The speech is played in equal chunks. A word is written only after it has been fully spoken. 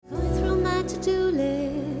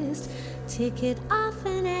Take it off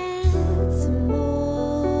and add some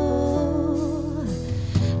more.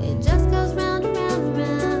 It just goes round and round and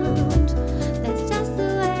round. That's just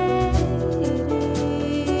the way it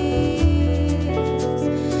is.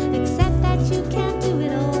 Except that you can't do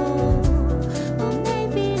it all. Well,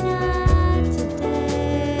 maybe not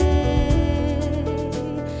today.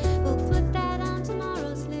 We'll put that on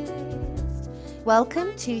tomorrow's list.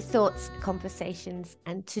 Welcome to Thoughts, Conversations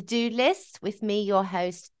and To-Do Lists with me, your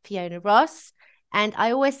host, Fiona Ross. And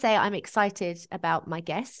I always say I'm excited about my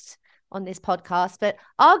guest on this podcast, but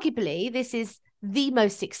arguably this is the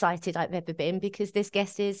most excited I've ever been because this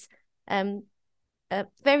guest is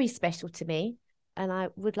very special to me. And I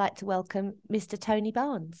would like to welcome Mr. Tony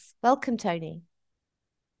Barnes. Welcome, Tony.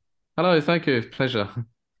 Hello, thank you. Pleasure.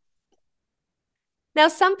 Now,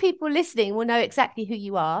 some people listening will know exactly who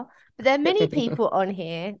you are, but there are many people on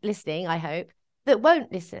here listening, I hope, that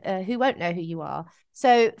won't listen, who won't know who you are.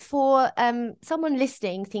 So for someone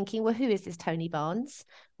listening thinking, well, who is this Tony Barnes?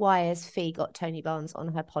 Why has Fee got Tony Barnes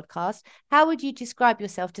on her podcast? How would you describe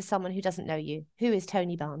yourself to someone who doesn't know you? Who is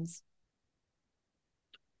Tony Barnes?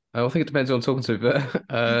 I think it depends who I'm talking to, but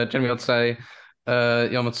generally I'd say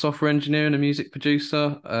I'm a software engineer and a music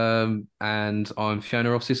producer, and I'm Fiona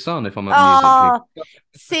Ross's son, if I'm at music.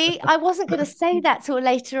 See, I wasn't going to say that till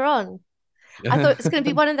later on. I thought it was going to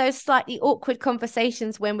be one of those slightly awkward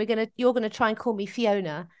conversations when you're going to try and call me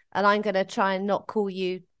Fiona and I'm going to try and not call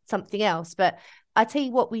you something else. But I tell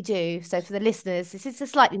you what we do. So for the listeners, this is a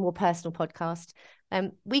slightly more personal podcast.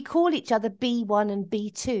 We call each other B1 and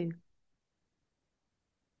B2.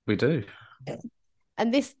 We do.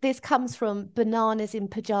 And this comes from Bananas in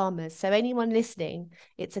Pajamas. So anyone listening,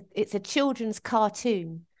 it's a children's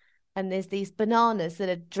cartoon. And there's these bananas that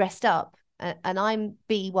are dressed up. And I'm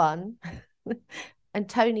B1 and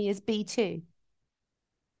Tony is B2.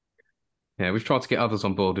 Yeah, we've tried to get others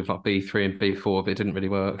on board with like B3 and B4, but it didn't really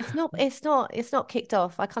work. It's not kicked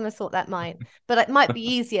off. I kind of thought that might, but it might be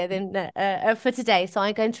easier than for today. So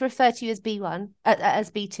I'm going to refer to you as B1, as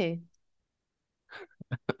B2.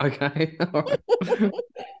 Okay.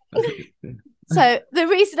 So the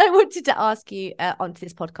reason I wanted to ask you onto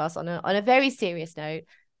this podcast on a very serious note,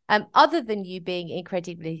 other than you being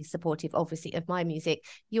incredibly supportive, obviously, of my music,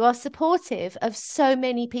 you are supportive of so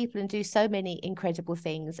many people and do so many incredible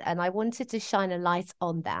things. And I wanted to shine a light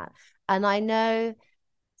on that. And I know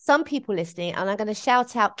some people listening, and I'm going to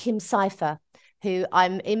shout out Kim Cypher, who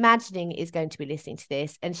I'm imagining is going to be listening to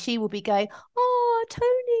this. And she will be going, oh,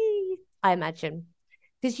 Tony, I imagine.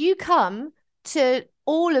 Because you come to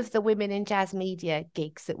all of the Women in Jazz Media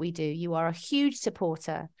gigs that we do. You are a huge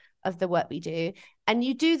supporter of the work we do, and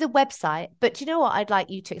you do the website. But do you know what I'd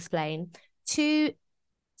like you to explain to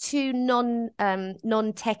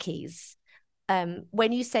non-techies?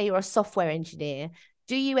 When you say you're a software engineer,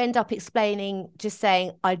 do you end up explaining just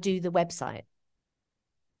saying I do the website?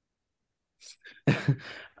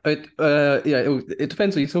 It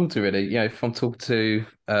depends who you're talking to, really. If I'm talking to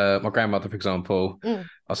my grandmother, for example,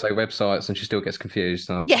 I'll say websites and she still gets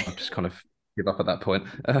confused, and I'll just kind of give up at that point.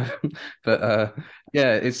 But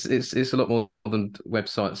it's a lot more than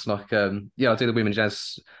websites. Like I do the Women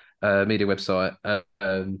Jazz Media website,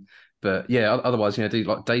 but yeah, otherwise I do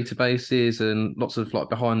like databases and lots of like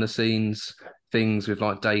behind the scenes things with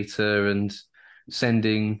like data and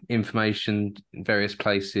sending information in various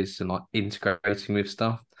places and like integrating with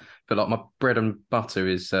stuff. But like my bread and butter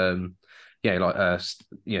is static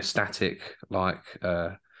like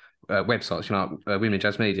websites, Women in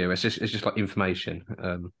Jazz Media. It's just like information.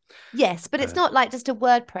 Yes, but it's not like just a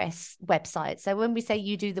WordPress website. So when we say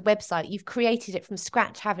you do the website, you've created it from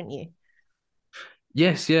scratch, haven't you?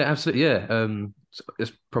 Yes, yeah, absolutely, yeah.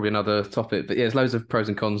 It's probably another topic, but yeah, there's loads of pros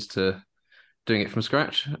and cons to doing it from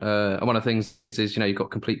scratch. And one of the things is, you've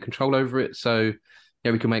got complete control over it. So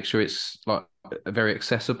we can make sure it's like very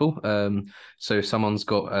accessible. So if someone's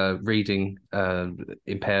got reading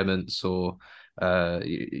impairments or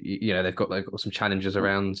they've got some challenges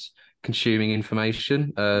around consuming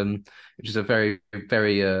information, which is a very,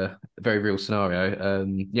 very, very real scenario.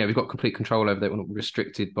 We've got complete control over that. We're not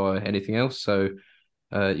restricted by anything else. So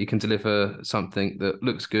you can deliver something that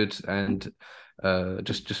looks good and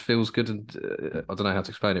just feels good, and I don't know how to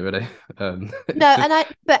explain it really.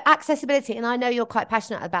 But accessibility, and I know you're quite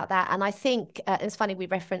passionate about that, and I think it's funny we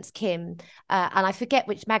referenced Kim, and I forget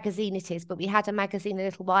which magazine it is, but we had a magazine a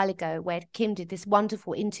little while ago where Kim did this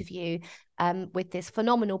wonderful interview with this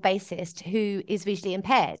phenomenal bassist who is visually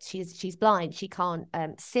impaired. She's blind, she can't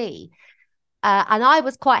see. And I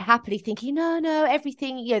was quite happily thinking, no,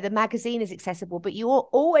 everything, the magazine is accessible, but you're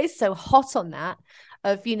always so hot on that.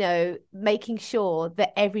 of, you know, making sure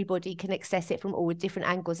that everybody can access it from all different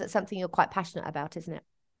angles. That's something you're quite passionate about, isn't it?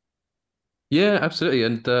 Yeah, absolutely.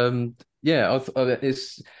 And yeah,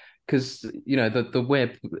 it's because the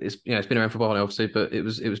web is, it's been around for a while now, obviously, but it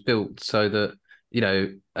was built so that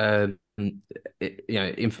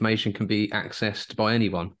information can be accessed by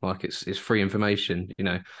anyone. Like it's free information.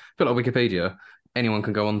 A bit like Wikipedia, anyone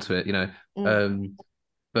can go onto it. Mm,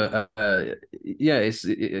 But yeah, it's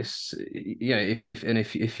if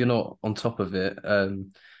you're not on top of it,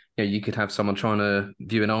 you could have someone trying to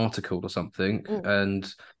view an article or something, mm, and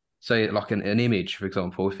say like an image, for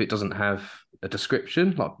example, if it doesn't have a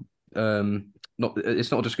description, like not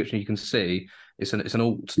it's not a description you can see, it's an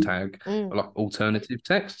alt tag, mm. like alternative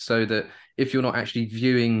text, so that if you're not actually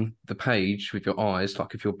viewing the page with your eyes,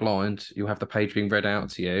 like if you're blind, you'll have the page being read out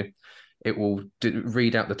to you. It will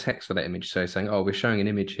read out the text for that image. So saying, "Oh, we're showing an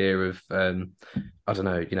image here of, I don't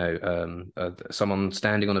know, someone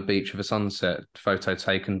standing on a beach with a sunset photo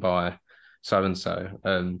taken by so and so."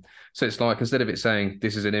 So it's like, instead of it saying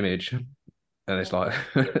this is an image, and it's like,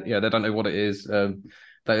 yeah, they don't know what it is. They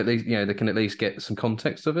at least, they can at least get some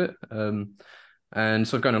context of it. And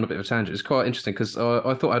sort of going on a bit of a tangent, it's quite interesting because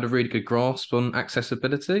I thought I had a really good grasp on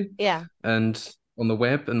accessibility Yeah. and on the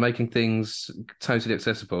web and making things totally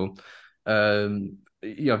accessible.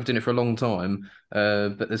 Yeah, I've been doing it for a long time,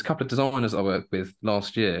 but there's a couple of designers I worked with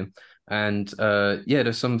last year, and yeah,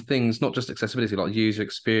 there's some things, not just accessibility, like user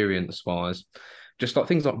experience wise, just like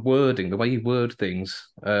things like wording, the way you word things,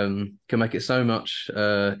 can make it so much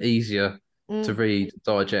easier to Mm. read,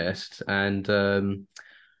 digest, and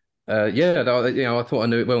yeah, I thought I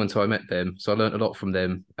knew it well until I met them, so I learned a lot from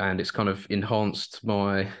them, and it's kind of enhanced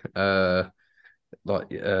my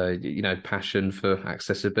passion for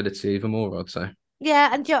accessibility even more, I'd say.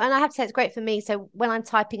 Yeah, and and I have to say it's great for me. So when I'm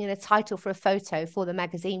typing in a title for a photo for the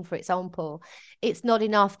magazine, for example, it's not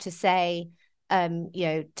enough to say,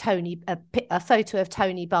 Tony, a photo of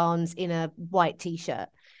Tony Barnes in a white t-shirt,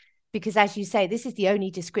 because as you say, this is the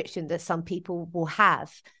only description that some people will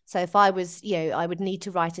have. So if I was, I would need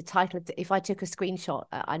to write a title. If I took a screenshot,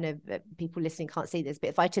 I know that people listening can't see this, but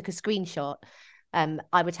if I took a screenshot,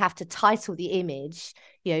 I would have to title the image,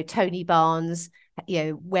 Tony Barnes,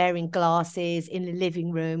 wearing glasses in the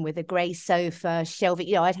living room with a grey sofa,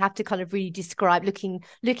 shelving. I'd have to kind of really describe looking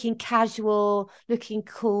casual, looking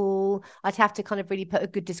cool. I'd have to kind of really put a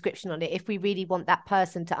good description on it if we really want that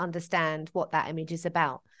person to understand what that image is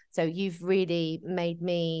about. So you've really made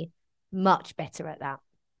me much better at that.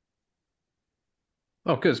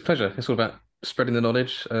 Oh, good. It's a pleasure. It's all about spreading the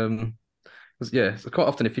knowledge. 'Cause, yeah, so quite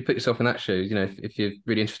often if you put yourself in that shoes, if you're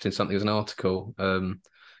really interested in something as an article,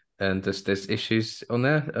 and there's issues on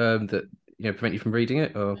there that prevent you from reading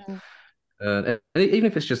it, or Mm. and even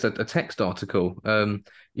if it's just a text article,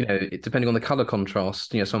 depending on the color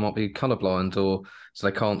contrast, some might be colorblind, or so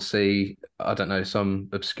they can't see, I don't know, some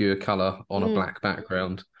obscure color on a Mm. black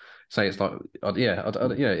background. Say it's like, yeah,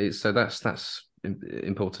 it's so that's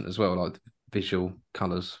important as well, like visual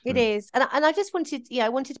colors. It is. And I just wanted, I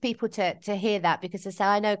wanted people to hear that, because I say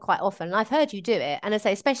I know quite often, and I've heard you do it, and I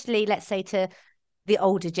say, especially, let's say, to the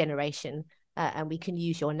older generation, and we can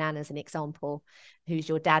use your nan as an example, who's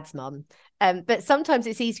your dad's mum. But sometimes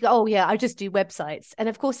it's easy to go, oh yeah, I just do websites. And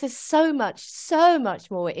of course, there's so much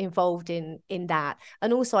more involved in that.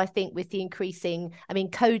 And also, I think with the increasing, I mean,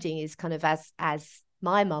 coding is kind of, as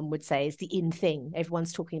my mum would say, is the in thing.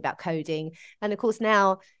 Everyone's talking about coding. And of course,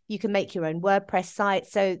 now you can make your own WordPress site.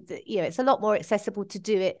 So, it's a lot more accessible to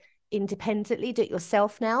do it independently, do it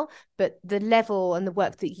yourself now. But the level and the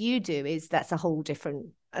work that you do that's a whole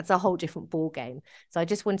different ball game. So I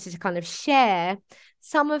just wanted to kind of share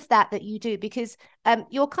some of that you do, because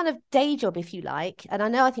your kind of day job, if you like, and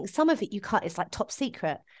I think some of it you can't, it's like top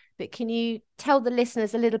secret, but can you tell the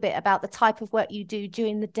listeners a little bit about the type of work you do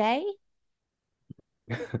during the day?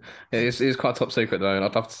 It's quite top secret though, and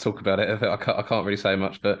I'd love to talk about it. I can't really say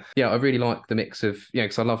much, but yeah, I really like the mix of,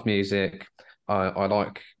 because I love music. I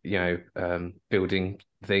like building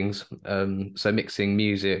things. So mixing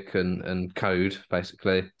music and code,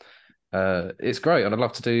 basically. It's great, and I'd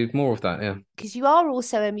love to do more of that. Yeah. Because you are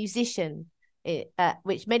also a musician,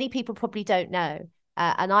 which many people probably don't know.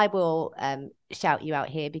 And I will shout you out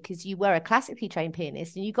here, because you were a classically trained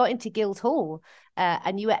pianist, and you got into Guildhall,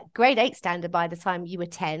 and you were at grade 8 standard by the time you were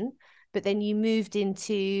 10, but then you moved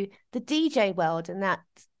into the DJ world, and that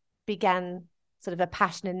began sort of a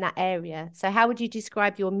passion in that area. So how would you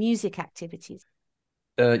describe your music activities?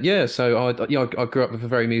 Yeah, so I grew up with a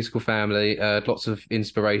very musical family, lots of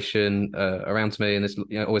inspiration around me, and there's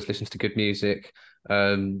always listens to good music.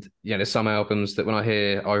 There's some albums that when I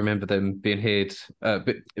hear, I remember them being heard.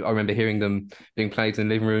 But I remember hearing them being played in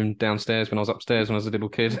the living room downstairs when I was upstairs when I was a little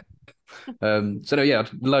kid. So no, yeah,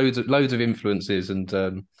 loads of influences and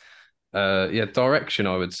direction,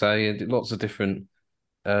 I would say, and lots of different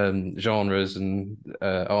genres and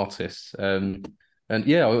artists. And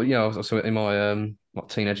yeah, so in my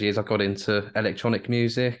teenage years, I got into electronic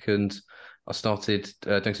music and I started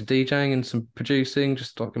doing some DJing and some producing,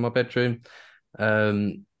 just like in my bedroom.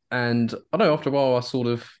 And I know after a while,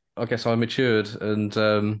 I guess I matured and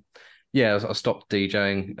I stopped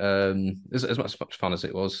DJing as much fun as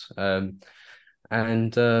it was. Now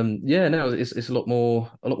it's a lot more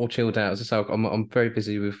chilled out. As I say, I'm very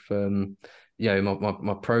busy with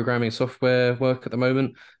my programming software work at the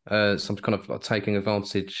moment. So I'm kind of like taking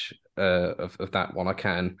advantage of that when I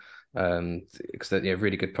can, because they're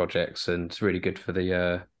really good projects and it's really good for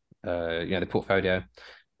the portfolio.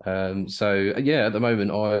 At the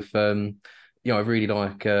moment I really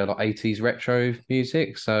like 80s retro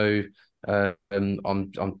music. So I've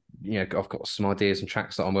got some ideas and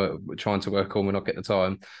tracks that I'm trying to work on when I get the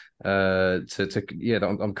time.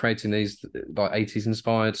 I'm creating these like 80s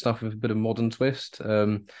inspired stuff with a bit of modern twist.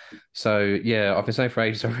 I've been saying for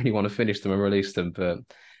ages I really want to finish them and release them, but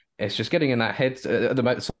it's just getting in that head at the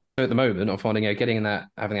moment. So at the moment, I'm finding getting in that,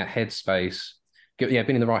 having that headspace, being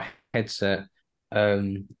in the right headset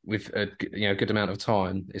with a good amount of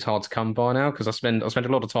time is hard to come by now because I spend a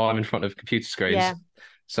lot of time in front of computer screens. Yeah.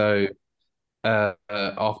 So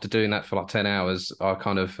after doing that for like 10 hours, I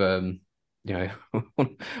kind of want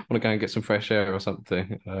to go and get some fresh air or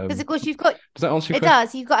something. Because of course you've got Does that answer your it question?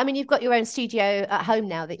 does. You've got your own studio at home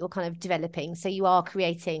now that you're kind of developing. So you are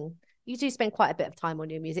creating. You do spend quite a bit of time on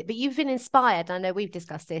your music, but you've been inspired. I know we've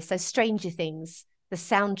discussed this. So Stranger Things, the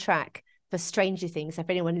soundtrack for Stranger Things. So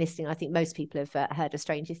for anyone listening, I think most people have heard of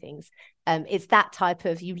Stranger Things. It's that type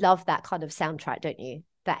of, you love that kind of soundtrack, don't you?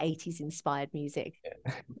 That 80s inspired music.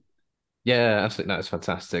 Yeah, absolutely. That's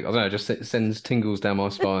fantastic. I don't know, just it sends tingles down my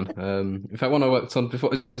spine. In fact, one I worked on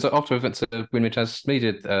before, so after I went to Winmere Jazz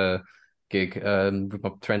Media gig with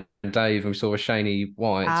my friend Dave, and we saw a Shaney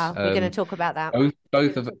White. We're going to talk about that.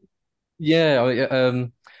 Both of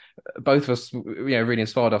both of us, really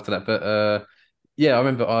inspired after that. But I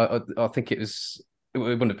remember I think it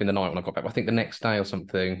wouldn't have been the night when I got back, but I think the next day or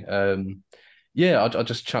something. I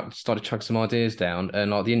just started chucking some ideas down,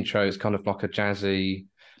 and like the intro is kind of like a jazzy.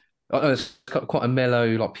 It's got quite a mellow,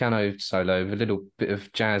 like piano solo with a little bit of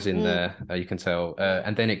jazz in there. You can tell,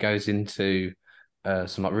 and then it goes into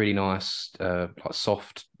some like really nice, like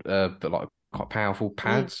soft, but like quite powerful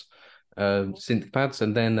pads, synth pads,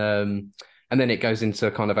 and then it goes into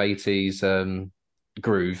kind of 80s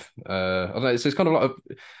groove. I don't know. It's kind of like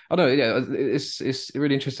I don't know. Yeah, it's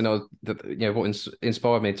really interesting. That what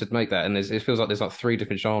inspired me to make that, and it feels like there's like three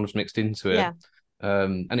different genres mixed into it. Yeah.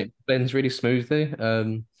 And it blends really smoothly.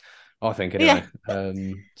 I think anyway. Yeah.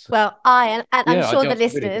 Well, I'm sure the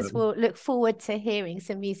listeners really will look forward to hearing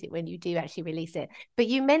some music when you do actually release it. But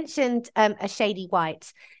you mentioned a Shady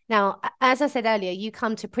White. Now, as I said earlier, you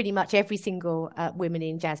come to pretty much every single Women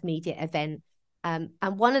in Jazz Media event. And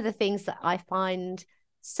one of the things that I find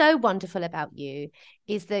so wonderful about you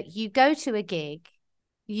is that you go to a gig,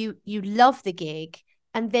 you love the gig,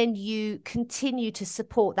 and then you continue to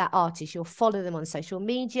support that artist. You'll follow them on social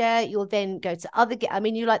media. You'll then go to other.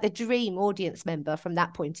 You're like the dream audience member from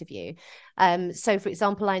that point of view. So, for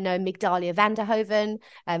example, I know Migdalia Vanderhoven,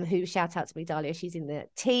 who, shout out to Migdalia, she's in the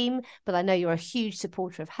team. But I know you're a huge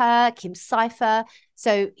supporter of her, Kim Cypher.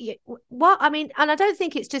 So, and I don't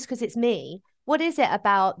think it's just because it's me. What is it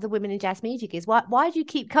about the Women in Jazz Media gigs? Why do you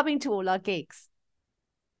keep coming to all our gigs?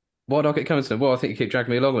 Why do I keep coming to them? Well, I think you keep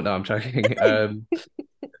dragging me along, but no, I'm joking.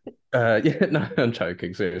 No, I'm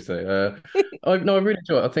joking, seriously. I really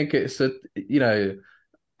enjoy it. I think it's I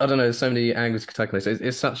don't know, there's so many angles you could take on this.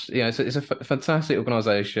 It's such, it's a fantastic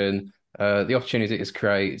organisation. The opportunity it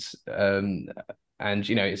creates, and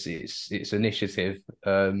its initiative,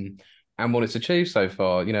 and what it's achieved so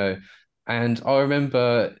far. And I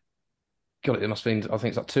remember, God, it must have been, I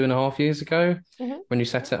think it's like 2.5 years ago when you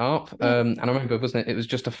set it up. And I remember, wasn't it? It was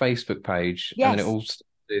just a Facebook page, Yes. and then it all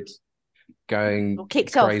started going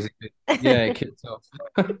kicked crazy. Off. Yeah, it kicked off.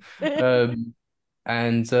 Then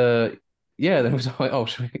it was like, oh,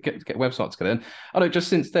 should we get websites together? And I know just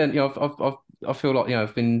since then, I feel like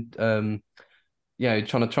I've been trying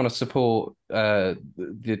to support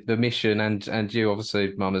the mission and you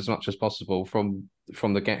obviously, Mum, as much as possible from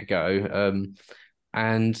the get-go.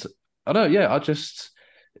 And I don't know, I just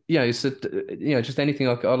it's just anything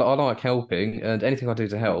I like helping, and anything I do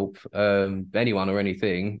to help anyone or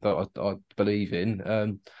anything that I believe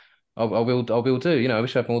in. I will do. You know, I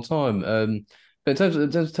wish I had more time. But in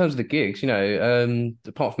terms of the gigs, you know,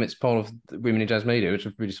 apart from it's part of the Women in Jazz Media, which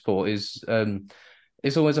I really support, is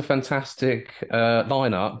it's always a fantastic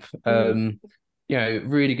lineup. Mm. You know,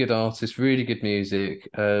 really good artists, really good music.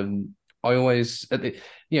 I always,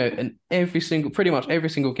 you know, and pretty much every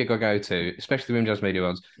single gig I go to, especially the Women Jazz Media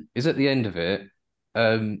ones, is at the end of it.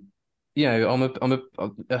 Um, you know, I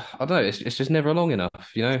don't know, it's just never long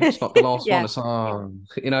enough. You know, it's like the last one. Yeah. It's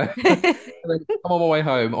you know, and then I'm on my way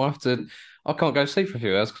home. I can't go to sleep for a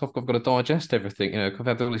few hours because I've got to digest everything. You know, 'cause I've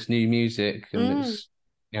had all this new music and Mm. it's,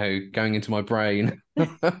 you know, going into my brain. I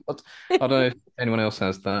don't know if anyone else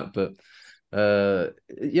has that, but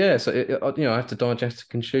yeah. So you know, I have to digest and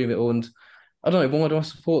consume it all, and I don't know, why do I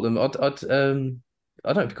support them? I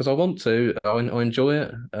don't, because I want to. I enjoy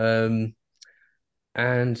it.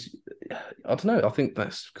 And I don't know. I think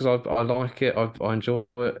that's because I like it. I enjoy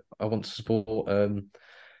it. I want to support.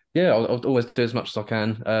 Yeah, I'll always do as much as I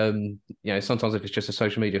can. You know, sometimes if it's just a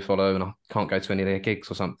social media follow and I can't go to any of their gigs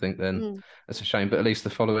or something, then Mm. that's a shame. But at least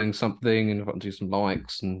they're following something, and if I can do some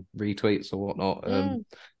likes and retweets or whatnot. Mm.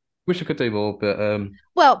 Wish I could do more, but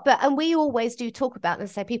Well, and we always do talk about, and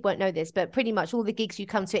say people won't know this, but pretty much all the gigs you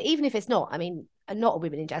come to, even if it's not, I mean, not a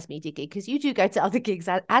Women in Jazz Media gig, because you do go to other gigs,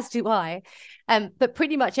 as do I. But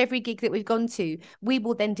pretty much every gig that we've gone to, we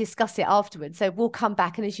will then discuss it afterwards. So we'll come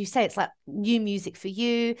back, and as you say, it's like new music for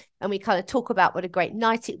you, and we kind of talk about what a great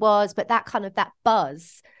night it was, but that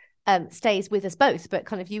buzz stays with us both, but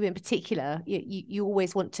kind of you in particular, you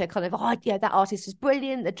always want to kind of, oh yeah, that artist was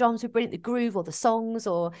brilliant, the drums were brilliant, the groove or the songs,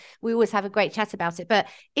 or we always have a great chat about it. But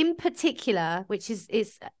in particular, which is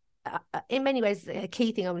in many ways a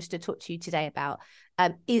key thing I wanted to talk to you today about,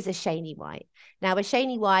 is Ashani White. Now,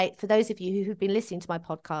 Ashani White, for those of you who've been listening to my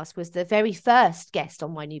podcast, was the very first guest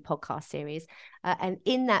on my new podcast series, and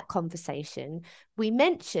in that conversation we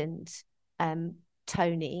mentioned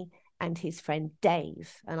Tony and his friend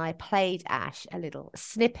Dave, and I played Ash a little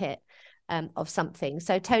snippet of something.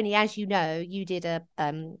 So Tony, as you know, you did a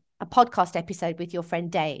podcast episode with your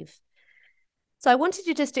friend Dave. So I wanted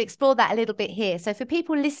you just to explore that a little bit here. So for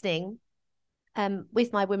people listening,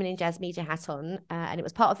 with my Women in Jazz Media hat on, and it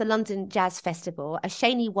was part of the London Jazz Festival,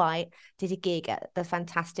 Ashani White did a gig at the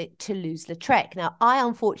fantastic Toulouse-Lautrec. Now, I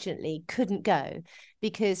unfortunately couldn't go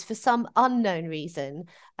because for some unknown reason,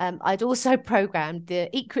 I'd also programmed the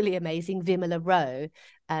equally amazing Vimala Rowe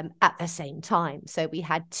at the same time. So we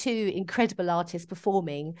had two incredible artists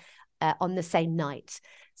performing on the same night.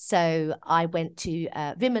 So I went to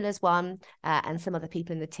Vimala's one, and some other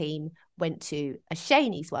people in the team went to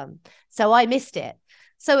Ashani's one. So I missed it.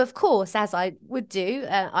 So of course, as I would do,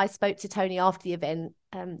 I spoke to Tony after the event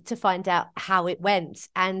to find out how it went.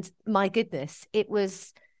 And my goodness, it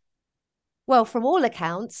was, well, from all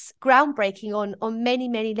accounts, groundbreaking on many,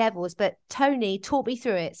 many levels. But Tony, talk me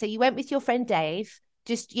through it. So you went with your friend Dave.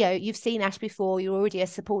 Just, you know, you've seen Ash before. You're already a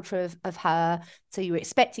supporter of her. So you were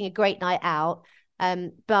expecting a great night out.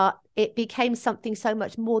 But it became something so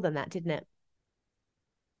much more than that, didn't it?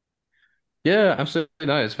 yeah, absolutely.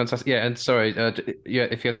 No, it's fantastic. Yeah, and sorry, yeah,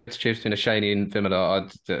 if you had to choose between Ashani and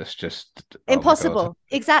Vimala, that's just, oh my God. Impossible.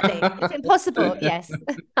 Exactly. It's impossible. Yes.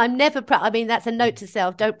 I'm never, I mean, that's a note to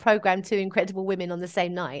self. Don't program two incredible women on the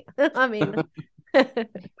same night. I mean,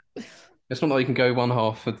 It's not like you can go one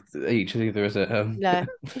half of each either, is it? no.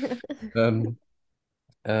 Um,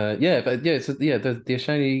 yeah, but yeah, so yeah, the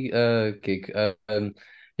Ashani gig,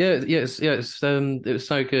 it was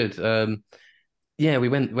so good. Yeah, we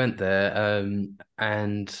went there,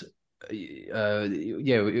 and yeah,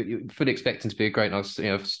 fully expecting to be a great night. You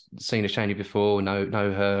know, I've seen Ashani before, know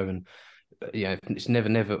her, and yeah, it's never,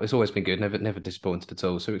 it's always been good, never disappointed at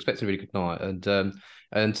all. So we're expecting a really good night,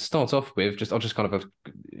 and to start off with, I'll just kind of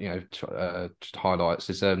you know just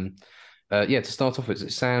highlights is yeah, to start off with,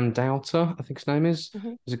 it's Sam Doubter, I think his name is.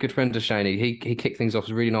 Mhm. He's a good friend of Shani. He kicked things off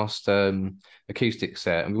with a really nice acoustic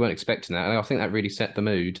set, and we weren't expecting that. And I think that really set the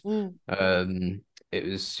mood. Mm, It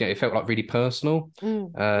was, yeah, it felt like really personal.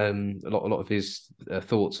 mm, A lot of his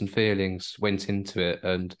thoughts and feelings went into it,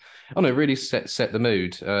 and I don't know, really set the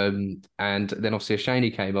mood. And then obviously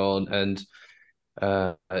Shani came on, and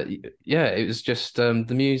yeah, it was just the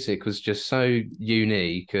music was just so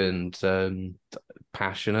unique and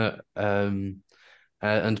passionate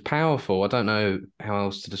and powerful. I don't know how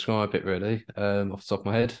else to describe it really, off the top of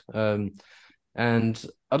my head. And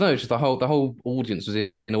I don't know, just the whole audience was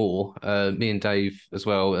in awe. Me and Dave as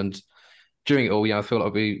well. And during it all, yeah, I feel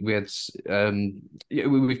like we had yeah,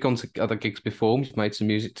 we've gone to other gigs before. We've made some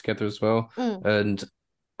music together as well, mm. and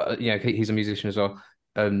yeah, he's a musician as well.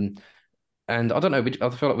 And I don't know, I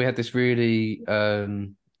feel like we had this really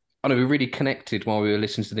I know we really connected while we were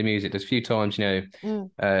listening to the music. There's a few times,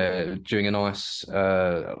 during a nice,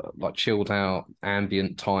 like chilled out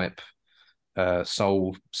ambient type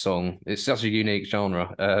soul song. It's such a unique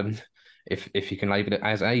genre. If you can label it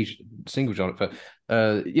as a single genre, but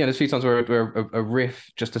there's a few times where a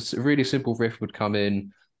riff, just a really simple riff, would come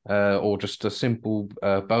in, or just a simple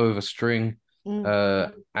bow of a string, and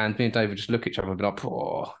me and Dave would just look at each other and be like,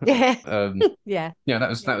 "Oh," Yeah.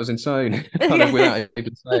 that was insane, kind of without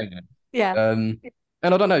even saying it. Yeah. And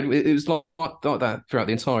I don't know, it was like that throughout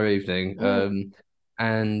the entire evening.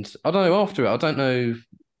 And I don't know, after it, I don't know,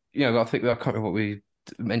 I think I can't remember what we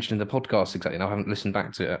mentioned in the podcast exactly, and I haven't listened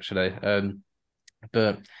back to it actually.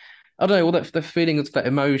 But I don't know, all that the feeling of that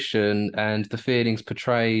emotion and the feelings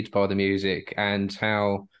portrayed by the music, and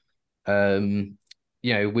how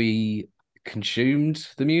we consumed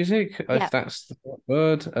the music, Yeah. if that's the right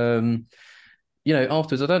word.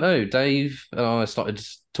 Afterwards, I don't know, Dave and I started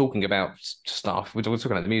talking about stuff. We're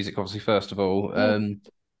talking about the music, obviously, first of all. And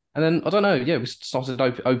then, I don't know, we started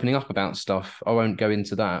opening up about stuff. I won't go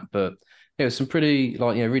into that, but some pretty,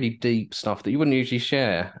 like, really deep stuff that you wouldn't usually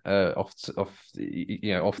share off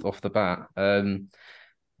the bat.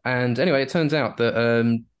 And anyway, it turns out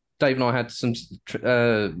that Dave and I had some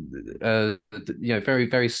very,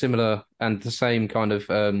 very similar and the same kind of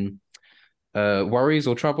worries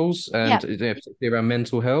or troubles, and particularly around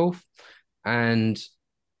mental health. And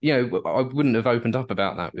I wouldn't have opened up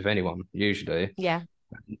about that with anyone usually. Yeah.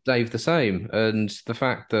 Dave the same, and the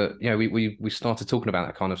fact that we started talking about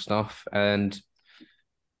that kind of stuff, and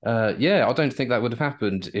I don't think that would have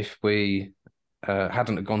happened if we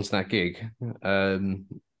hadn't gone to that gig.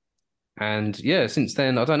 And since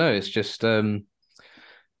then, I don't know, it's just I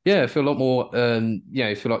feel a lot more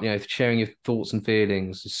feel like sharing your thoughts and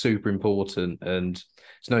feelings is super important, and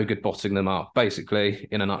it's no good bottling them up, basically,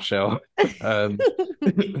 in a nutshell. And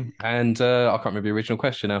I can't remember the original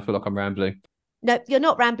question now. I feel like I'm rambling. No, you're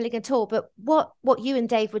not rambling at all. But what you and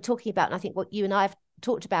Dave were talking about, and I think what you and I have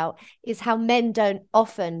talked about, is how men don't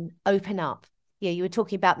often open up. You were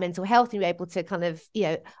talking about mental health, and you were able to kind of,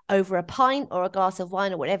 over a pint or a glass of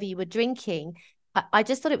wine or whatever you were drinking. I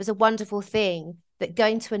just thought it was a wonderful thing that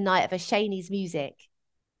going to a night of Ashani's music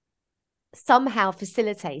somehow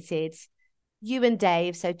facilitated you and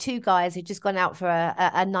Dave, so two guys who'd just gone out for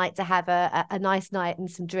a night to have a nice night and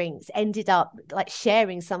some drinks, ended up like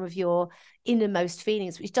sharing some of your innermost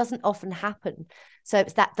feelings, which doesn't often happen. So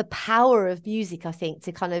it's the power of music, I think,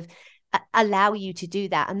 to kind of allow you to do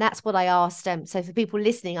that. And that's what I asked. So for people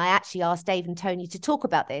listening, I actually asked Dave and Tony to talk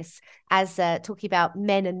about this, as talking about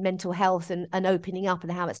men and mental health and opening up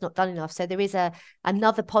and how it's not done enough. So there is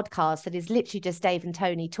another podcast that is literally just Dave and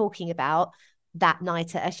Tony talking about that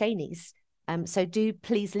night at Ashani's. So do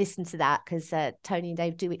please listen to that, because Tony and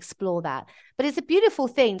Dave do explore that. But it's a beautiful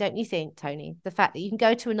thing, don't you think, Tony? The fact that you can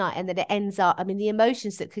go to a night and then it ends up, I mean, the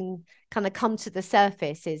emotions that can kind of come to the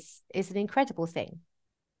surface is an incredible thing.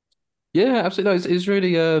 Yeah, absolutely. No, it's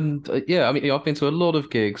really, I mean, I've been to a lot of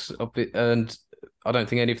gigs, and I don't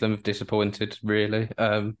think any of them have disappointed, really.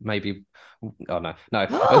 Maybe, oh no. I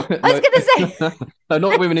was going to say. No,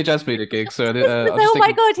 not Women in Jazz music gigs. So, oh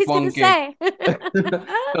my God, he's going to say.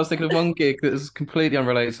 I was thinking of one gig that was completely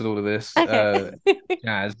unrelated to all of this. Okay.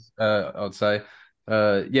 Jazz, I'd say.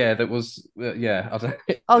 That was, I don't.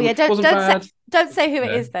 Oh yeah, don't say who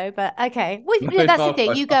it is though. But okay, well, that's the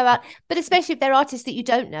thing. You go out, but especially if they're artists that you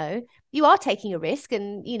don't know, you are taking a risk,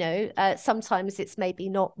 and sometimes it's maybe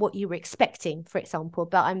not what you were expecting, for example.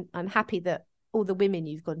 But I'm happy that all the women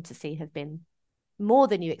you've gone to see have been more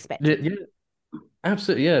than you expected. Yeah,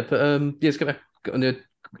 absolutely. Yeah, but let's get back on your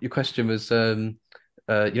question was that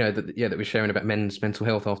we're sharing about men's mental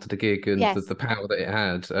health after the gig, and the power that it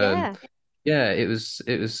had. It was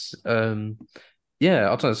I don't know,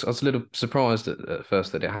 I was a little surprised at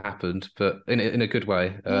first that it happened, but in a good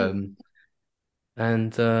way. The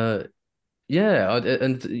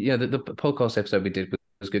podcast episode we did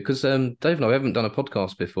was good, because Dave and I haven't done a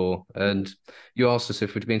podcast before, and you asked us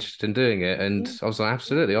if we'd be interested in doing it, and I was like,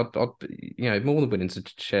 absolutely, I'd more than willing to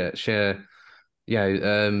share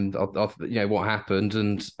what happened,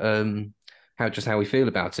 and how we feel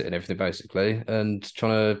about it and everything, basically, and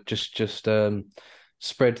trying to just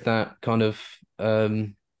spread that kind of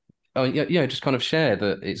just kind of share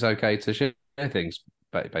that it's okay to share things,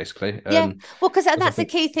 basically. Well, because that's the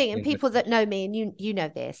key thing, and people that know me, and you know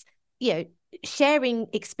this, sharing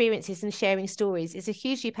experiences and sharing stories is a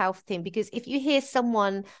hugely powerful thing, because if you hear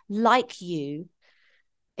someone like you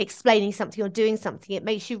explaining something or doing something, it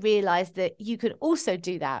makes you realize that you can also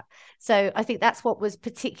do that. So I think that's what was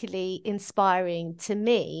particularly inspiring to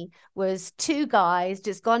me, was two guys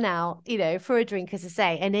just gone out, for a drink, as I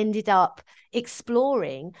say, and ended up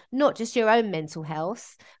exploring not just your own mental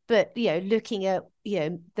health, but looking at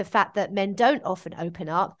the fact that men don't often open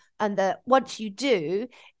up, and that once you do,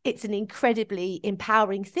 it's an incredibly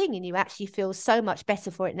empowering thing, and you actually feel so much better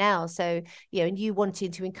for it now. So and you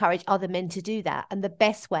wanting to encourage other men to do that, and the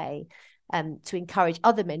best way to encourage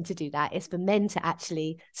other men to do that is for men to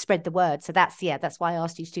actually spread the word. So that's why I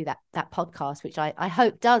asked you to do that podcast, which I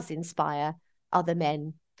hope does inspire other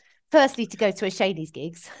men, firstly to go to Ashani's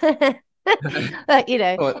gigs, but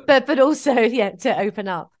also to open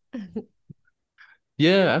up.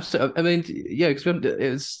 Yeah, absolutely. I mean, yeah,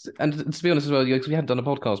 because and to be honest as well, because we hadn't done a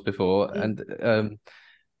podcast before, and I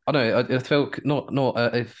don't know, it felt not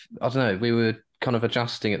if I don't know, we were kind of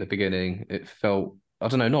adjusting at the beginning. It felt, I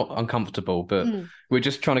don't know, not uncomfortable, but we're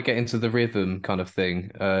just trying to get into the rhythm kind of thing.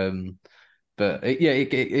 But we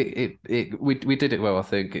did it well. I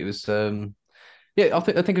think it was I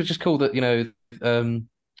think it was just cool that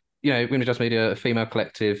Women Just Media, a female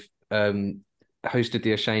collective, hosted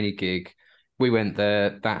the Ashani gig. We went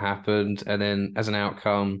there, that happened, and then as an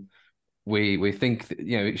outcome, we think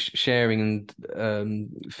sharing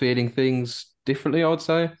and feeling things differently, I would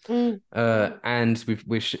say, and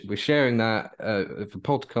we're sharing that for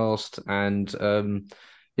podcast, and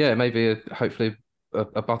maybe hopefully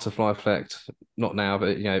a butterfly effect. Not now,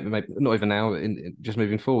 but maybe not even now. In just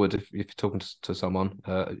moving forward, if you're talking to someone,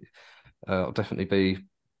 I'll definitely be.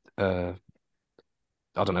 I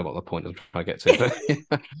don't know what the point I'm trying to get to,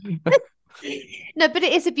 but. No, but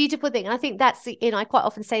it is a beautiful thing. I think that's, I quite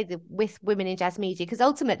often say that with Women in Jazz Media, because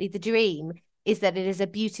ultimately the dream is that it is a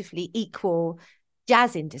beautifully equal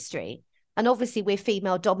jazz industry. And obviously we're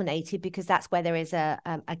female dominated because that's where there is a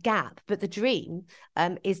gap. But the dream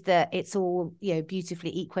is that it's all,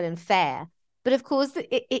 beautifully equal and fair. But of course,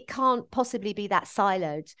 it can't possibly be that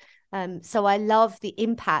siloed. So I love the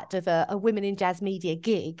impact of a Women in Jazz Media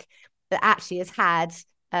gig that actually has had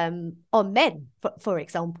on men, for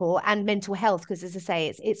example, and mental health, because as I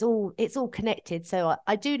say, it's all connected. So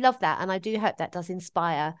I do love that, and I do hope that does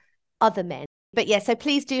inspire other men. But yeah, so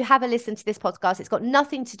please do have a listen to this podcast. It's got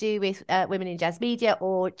nothing to do with Women in Jazz Media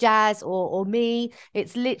or jazz or me.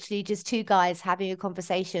 It's literally just two guys having a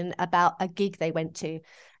conversation about a gig they went to.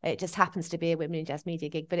 It just happens to be a Women in Jazz Media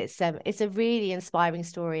gig, but it's a really inspiring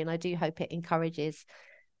story, and I do hope it encourages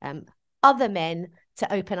other men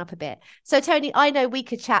to open up a bit. So Tony, I know we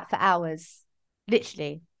could chat for hours,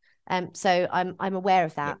 literally. So I'm aware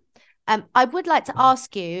of that. I would like to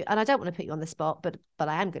ask you, and I don't want to put you on the spot, but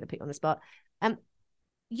I am going to put you on the spot.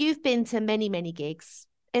 You've been to many, many gigs.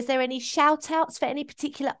 Is there any shout outs for any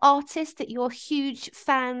particular artist that you're huge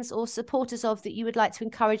fans or supporters of that you would like to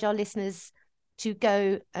encourage our listeners to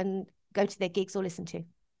go to their gigs or listen to?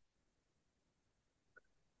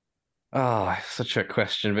 Oh, such a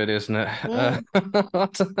question, really, isn't it?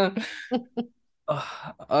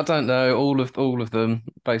 I don't know all of them,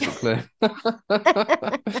 basically.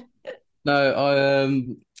 No,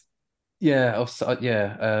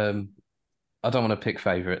 I don't want to pick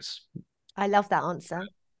favorites. I love that answer.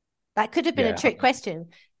 That could have been a trick question.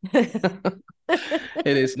 It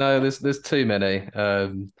is. No, there's too many.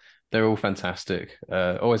 They're all fantastic.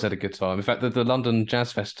 Always had a good time. In fact, the London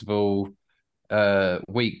Jazz Festival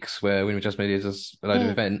weeks where Women Just Media does a load of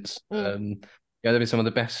events. They've been some of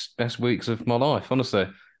the best weeks of my life. Honestly,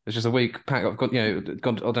 it's just a week packed. I've got I don't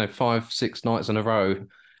know, 5-6 nights in a row.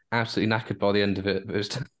 Absolutely knackered by the end of it. But it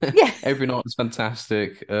was every night was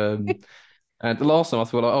fantastic. And the last time I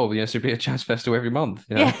thought, like, there should be a jazz festival every month.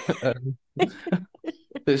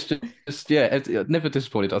 It's just never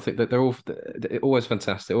disappointed. I think that they're always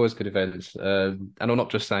fantastic, always good events. And I'm not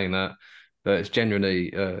just saying that, but it's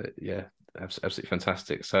genuinely absolutely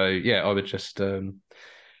fantastic. So I would just go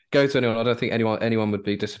to anyone. I don't think anyone would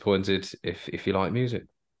be disappointed if you like music.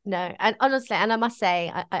 No, and honestly, and I must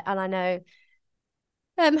say, I know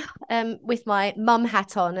with my mum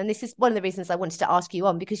hat on, and this is one of the reasons I wanted to ask you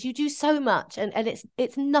on, because you do so much, and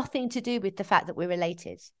it's nothing to do with the fact that we're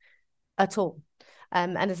related at all.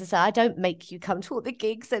 And as I say, I don't make you come to all the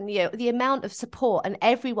gigs, and the amount of support, and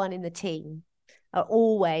everyone in the team are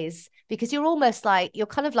always, because you're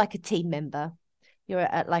kind of like a team member. You're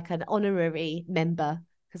like an honorary member,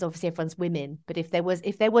 because obviously everyone's women, but if there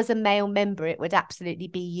was a male member, it would absolutely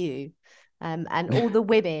be you. And all the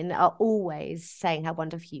women are always saying how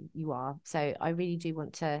wonderful you are. So I really do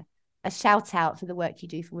want a shout out for the work you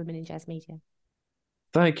do for Women in Jazz Media.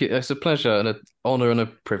 Thank you. It's a pleasure and an honour and a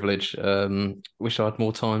privilege. Wish I had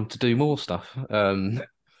more time to do more stuff.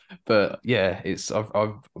 But yeah,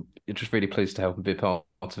 I've just really pleased to help and be a part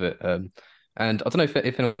of it. And I don't know if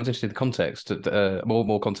anyone's interested in the context,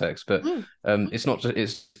 more context, but Mm. it's not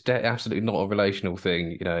just absolutely not a relational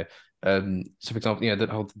thing, you know. So for example,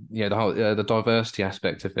 the diversity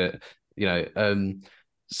aspect of it, you know.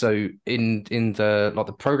 So in the like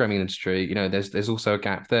the programming industry, you know, there's also a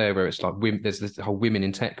gap there where it's like women, there's this whole women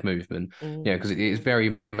in tech movement, you know, because it is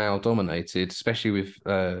very male dominated, especially with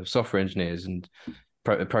software engineers and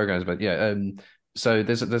programs. But yeah, so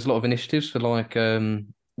there's a lot of initiatives for like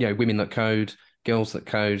women that code, girls that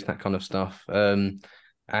code, that kind of stuff. And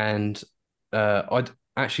I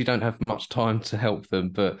actually don't have much time to help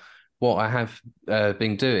them, but what I have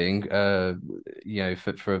been doing, for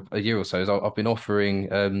a year or so, is I've been offering,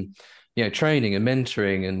 training and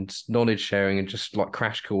mentoring and knowledge sharing and just like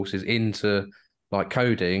crash courses into like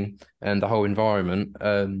coding and the whole environment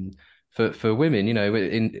for women. You know,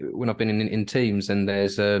 when I've been in teams and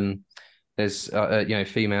there's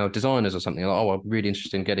female designers or something like, oh, I'm really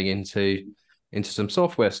interested in getting into some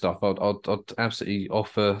software stuff. I'd absolutely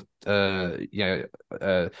offer some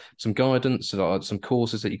guidance, some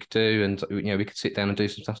courses that you could do, and we could sit down and do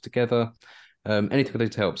some stuff together. Anything I do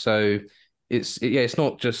to help. So it's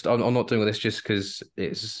not just I'm not doing all this just because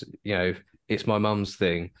it's my mum's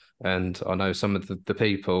thing, and I know some of the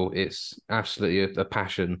people. It's absolutely a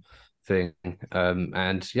passion thing.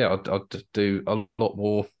 And yeah, I'd do a lot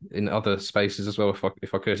more in other spaces as well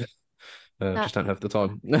if I could. Uh, Just don't have the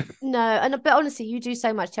time. No, but honestly, you do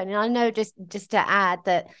so much, Tony. And I know just to add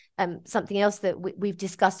that something else that we've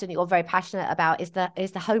discussed and you're very passionate about is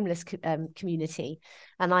the homeless community.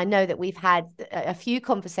 And I know that we've had a few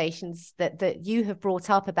conversations that you have brought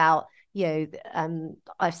up about, I've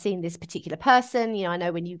seen this particular person. I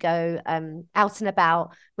know when you go out and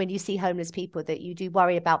about, when you see homeless people, that you do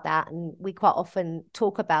worry about that. And we quite often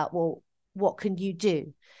talk about, well, what can you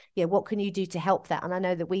do? What can you do to help that? And I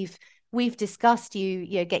know that we've discussed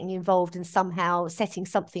getting involved and somehow setting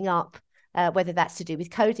something up, whether that's to do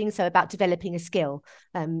with coding, so about developing a skill,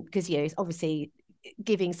 because obviously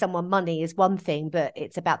giving someone money is one thing, but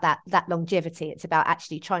it's about that longevity. It's about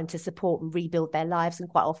actually trying to support and rebuild their lives, and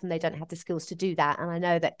quite often they don't have the skills to do that. And I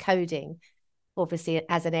know that coding, obviously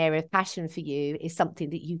as an area of passion for you, is something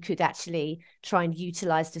that you could actually try and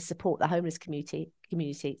utilize to support the homeless community.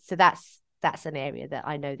 So that's an area that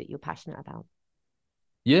I know that you're passionate about.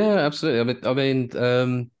 Yeah, absolutely.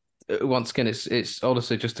 Once again, it's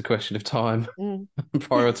honestly just a question of time and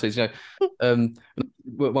priorities.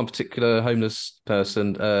 One particular homeless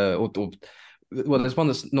person, well, there's one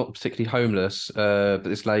that's not particularly homeless, but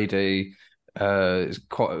this lady is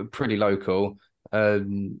quite pretty local.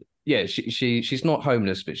 She's not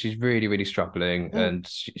homeless, but she's really, really struggling, and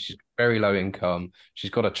she's very low income.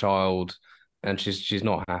 She's got a child, and she's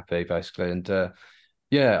not happy basically, and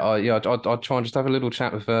I'd try and just have a little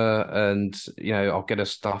chat with her, and I'll get her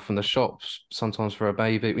stuff from the shops sometimes for her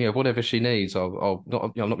baby. Whatever she needs, I'm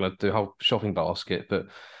not going to do a whole shopping basket, but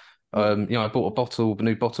I bought a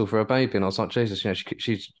new bottle for her baby, and I was like, Jesus,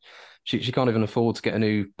 she can't even afford to get a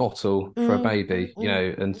new bottle for a baby,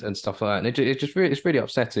 and stuff like that, and it's really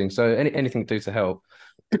upsetting. So anything to do to help,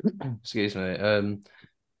 excuse me.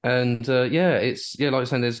 And like I was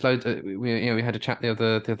saying, there's loads. We had a chat the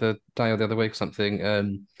other day or the other week or something.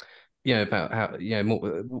 About how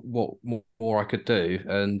what more I could do,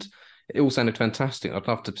 and it all sounded fantastic. I'd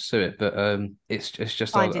love to pursue it, but it's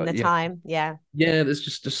just finding the time. Yeah. There's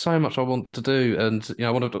just so much I want to do, and I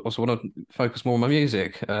want to focus more on my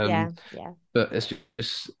music. Yeah. But it's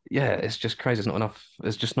just crazy. It's not enough.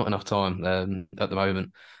 There's just not enough time at the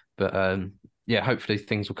moment. But hopefully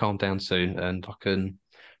things will calm down soon, and I can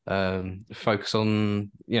focus on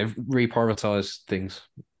reprioritize things.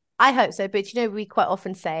 I hope so, but we quite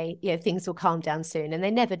often say things will calm down soon, and they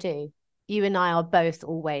never do. You and I are both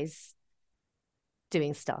always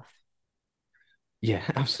doing stuff. Yeah,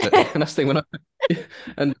 absolutely. And that's the thing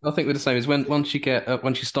and I think we're the same is once you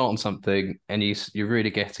start on something and you're really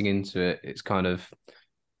getting into it, it's kind of,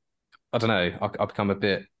 I don't know, I become a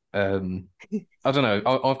bit I don't know,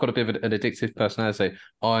 I've got a bit of an addictive personality.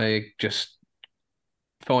 I just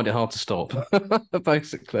find it hard to stop,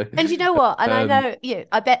 basically. And you know what? And I know,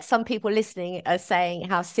 I bet some people listening are saying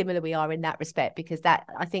how similar we are in that respect, because that,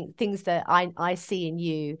 I think, things that I see in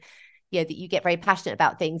you, that you get very passionate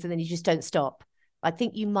about things and then you just don't stop. I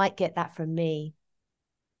think you might get that from me.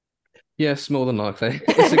 Yes, more than likely.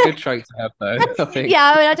 It's a good trait to have, though, I think.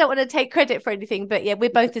 Yeah, I mean, I don't want to take credit for anything, but yeah,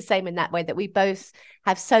 we're both the same in that way, that we both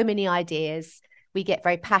have so many ideas. We get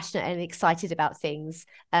very passionate and excited about things,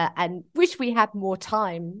 and wish we had more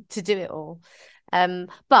time to do it all.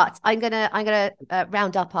 But I'm gonna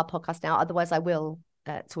round up our podcast now. Otherwise, I will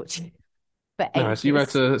talk to you for No, so you wrote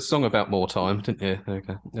ages. a song about more time, didn't you? There you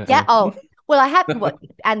go. Yeah. Oh, well, I have what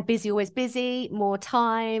and busy, always busy, more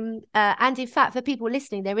time. And in fact, for people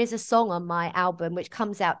listening, there is a song on my album which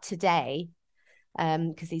comes out today.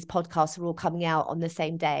 Because these podcasts are all coming out on the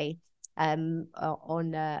same day. On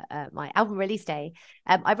my album release day,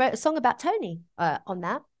 I wrote a song about Tony on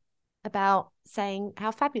that, about saying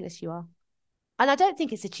how fabulous you are. And I don't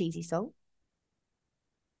think it's a cheesy song.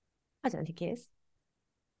 I don't think it is.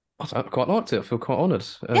 I quite liked it. I feel quite honoured.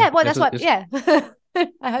 Yeah, well, that's what. Yeah,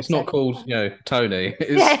 I hope It's so. not called, Tony.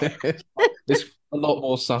 Yeah, It's a lot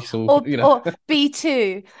more subtle, or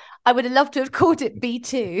B2. I would have loved to have called it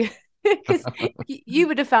B2 because you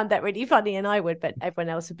would have found that really funny, and I would, but everyone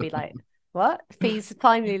else would be like, "What? Fee's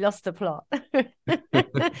finally lost the plot."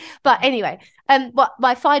 But anyway, what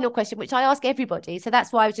my final question, which I ask everybody, so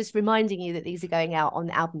that's why I was just reminding you that these are going out on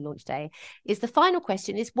the album launch day, is the final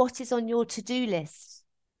question is what is on your to-do list?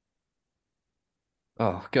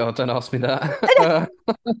 Oh God, don't ask me that.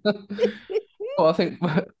 Well, I think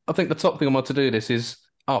the top thing on my to-do list is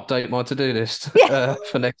update my to-do list Yeah.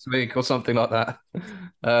 for next week or something like that.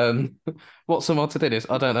 What's on my to-do list?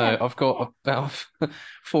 I don't know. Yeah. I've got about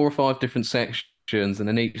 4 or 5 different sections, and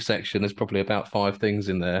in each section there's probably about 5 things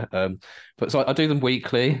in there. But so I do them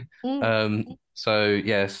weekly. So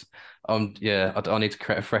yes, I need to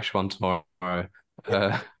create a fresh one tomorrow.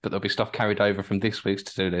 But there'll be stuff carried over from this week's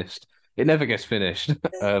to-do list. It never gets finished.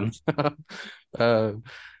 Uh,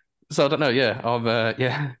 so I don't know.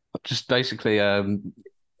 Yeah, just basically,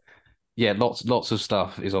 lots of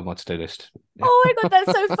stuff is on my to-do list. Oh my God,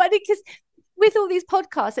 that's so funny because with all these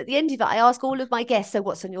podcasts, at the end of it, I ask all of my guests, so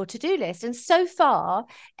what's on your to-do list? And so far,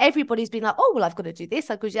 everybody's been like, oh, well, I've got to do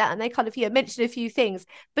this, I've got to do that. And they kind of, mention a few things.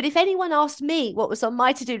 But if anyone asked me what was on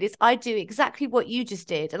my to-do list, I'd do exactly what you just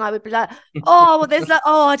did. And I would be like, oh, well,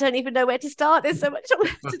 I don't even know where to start. There's so much on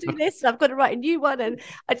my to-do list. And I've got to write a new one. And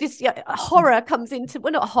I just, horror comes into,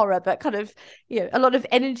 well, not horror, but kind of, a lot of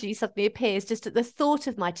energy suddenly appears just at the thought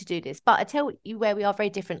of my to-do list. But I tell you where we are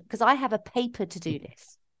very different because I have a paper to-do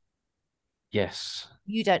list. Yes.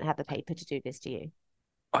 You don't have a paper to-do list, do you?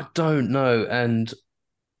 I don't know, and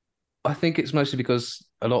I think it's mostly because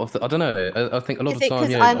a lot of I don't know. I think a lot Is of it the time,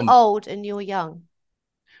 because I'm old and you're young?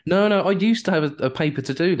 No, I used to have a paper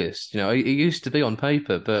to-do list. It used to be on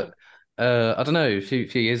paper, but I don't know. A few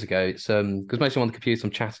years ago, it's because mostly on the computer,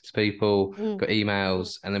 I'm chatting to people, got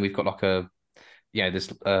emails, and then we've got like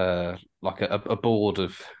this like a board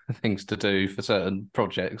of things to do for certain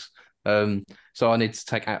projects. So I need to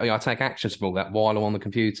take actions from all that while I'm on the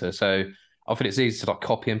computer. So I feel it's easy to like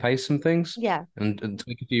copy and paste some things, Yeah. and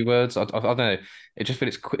tweak a few words. I don't know. It just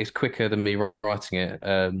feels it's quicker than me writing it.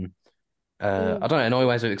 I don't know, and I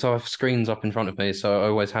always because I have screens up in front of me, so I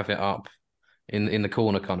always have it up in the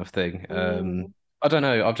corner kind of thing. I don't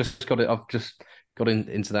know. I've just got it. I've just got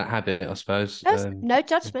into that habit, I suppose. No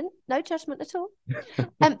judgment at all.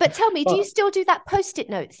 But tell me, do you still do that post-it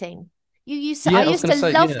note thing? I used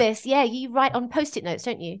to love this. Yeah, you write on post-it notes,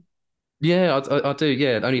 don't you? Yeah, I do.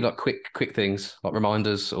 Yeah, only like quick things like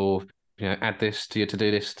reminders or add this to your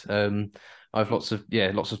to-do list. I have lots of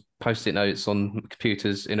post-it notes on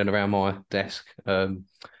computers in and around my desk. But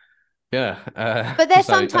they're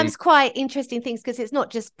sometimes quite interesting things because it's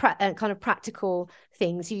not just kind of practical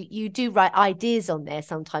things. You do write ideas on there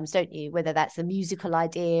sometimes, don't you? Whether that's a musical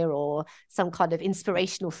idea or some kind of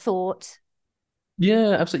inspirational thought.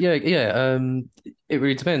 Yeah, absolutely. Yeah. It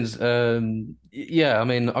really depends. I mean, I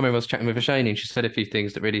remember I was chatting with Ashani and she said a few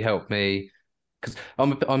things that really helped me because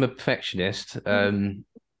I'm a perfectionist, and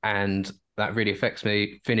that really affects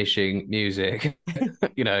me finishing music. So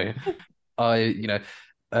yeah.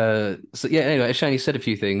 Anyway, Ashani said a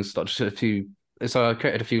few things, like just a few. So I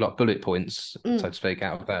created a few like bullet points, so to speak,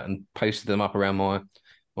 out of that and posted them up around my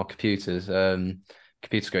computers,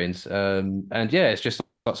 computer screens. And yeah, it's just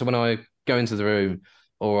like, so when I go into the room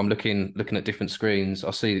or I'm looking at different screens,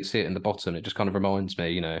 I see it in the bottom. It just kind of reminds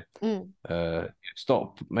me,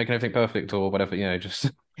 stop making everything perfect or whatever,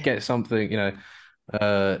 just get something,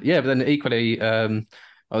 but then equally,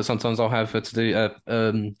 sometimes I'll have to do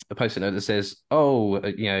a post-it note that says,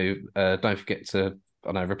 don't forget to, I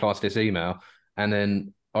don't know, reply to this email. And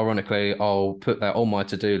then ironically, I'll put that on my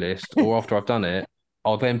to-do list or after I've done it,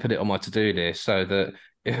 I'll then put it on my to-do list so that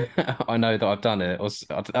I know that I've done it. Or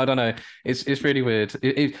I don't know. It's really weird.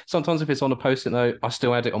 Sometimes if it's on a post-it note, I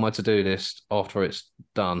still add it on my to-do list after it's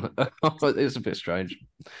done. It's a bit strange.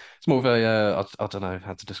 It's more of a I don't know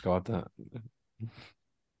how to describe that.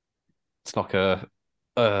 It's like a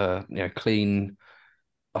clean.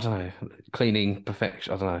 I don't know, cleaning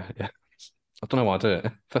perfection. I don't know. Yeah. I don't know why I do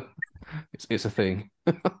it, but it's a thing.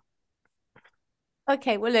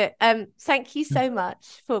 Okay, well, look, thank you so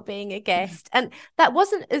much for being a guest. And that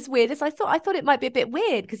wasn't as weird as I thought. I thought it might be a bit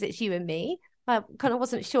weird because it's you and me. I kind of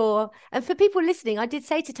wasn't sure. And for people listening, I did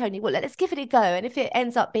say to Tony, well, let's give it a go. And if it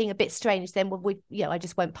ends up being a bit strange, then I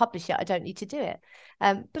just won't publish it. I don't need to do it.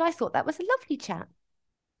 But I thought that was a lovely chat.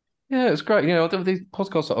 Yeah, it's great. These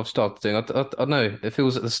podcasts that I've started doing, I know it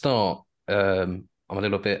feels at the start, I'm a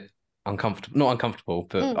little bit uncomfortable, not uncomfortable,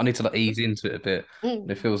 but I need to like ease into it a bit.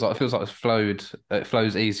 It feels like it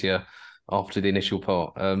flows easier after the initial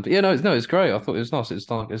part. But yeah, no, it's great. I thought it was nice. It's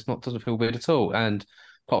like doesn't feel weird at all. And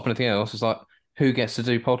apart from anything else, it's like who gets to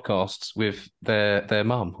do podcasts with their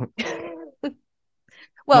mum?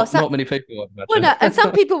 Well, not many people, I well, imagine. no, and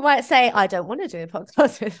some people might say, I don't want to do a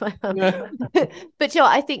podcast with my mum. Yeah. But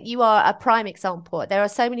I think you are a prime example. There are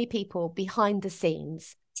so many people behind the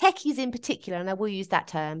scenes, techies in particular, and I will use that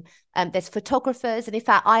term. There's photographers. And in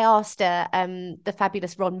fact, I asked the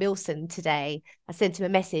fabulous Ron Milson today, I sent him a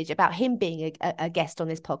message about him being a guest on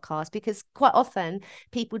this podcast, because quite often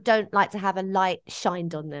people don't like to have a light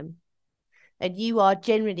shined on them. And you are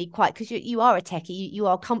generally quite, because you are a techie, you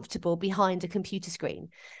are comfortable behind a computer screen.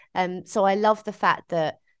 So I love the fact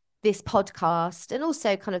that this podcast, and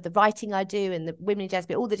also kind of the writing I do and the Women in Jazz,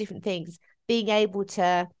 but all the different things, being able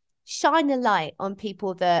to shine a light on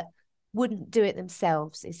people that wouldn't do it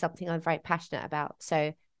themselves is something I'm very passionate about.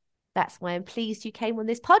 So that's why I'm pleased you came on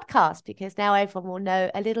this podcast, because now everyone will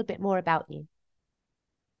know a little bit more about you.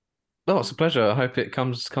 Oh, it's a pleasure. I hope it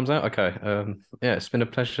comes out okay. Yeah, it's been a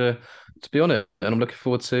pleasure to be on it, and I'm looking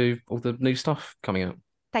forward to all the new stuff coming out.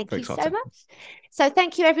 Thank you so much. So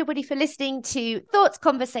thank you, everybody, for listening to Thoughts,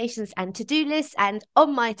 Conversations and To-Do Lists. And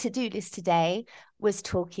on my to-do list today was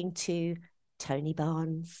talking to Tony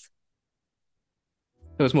Barnes.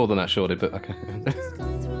 There was more than that, surely, but okay. Just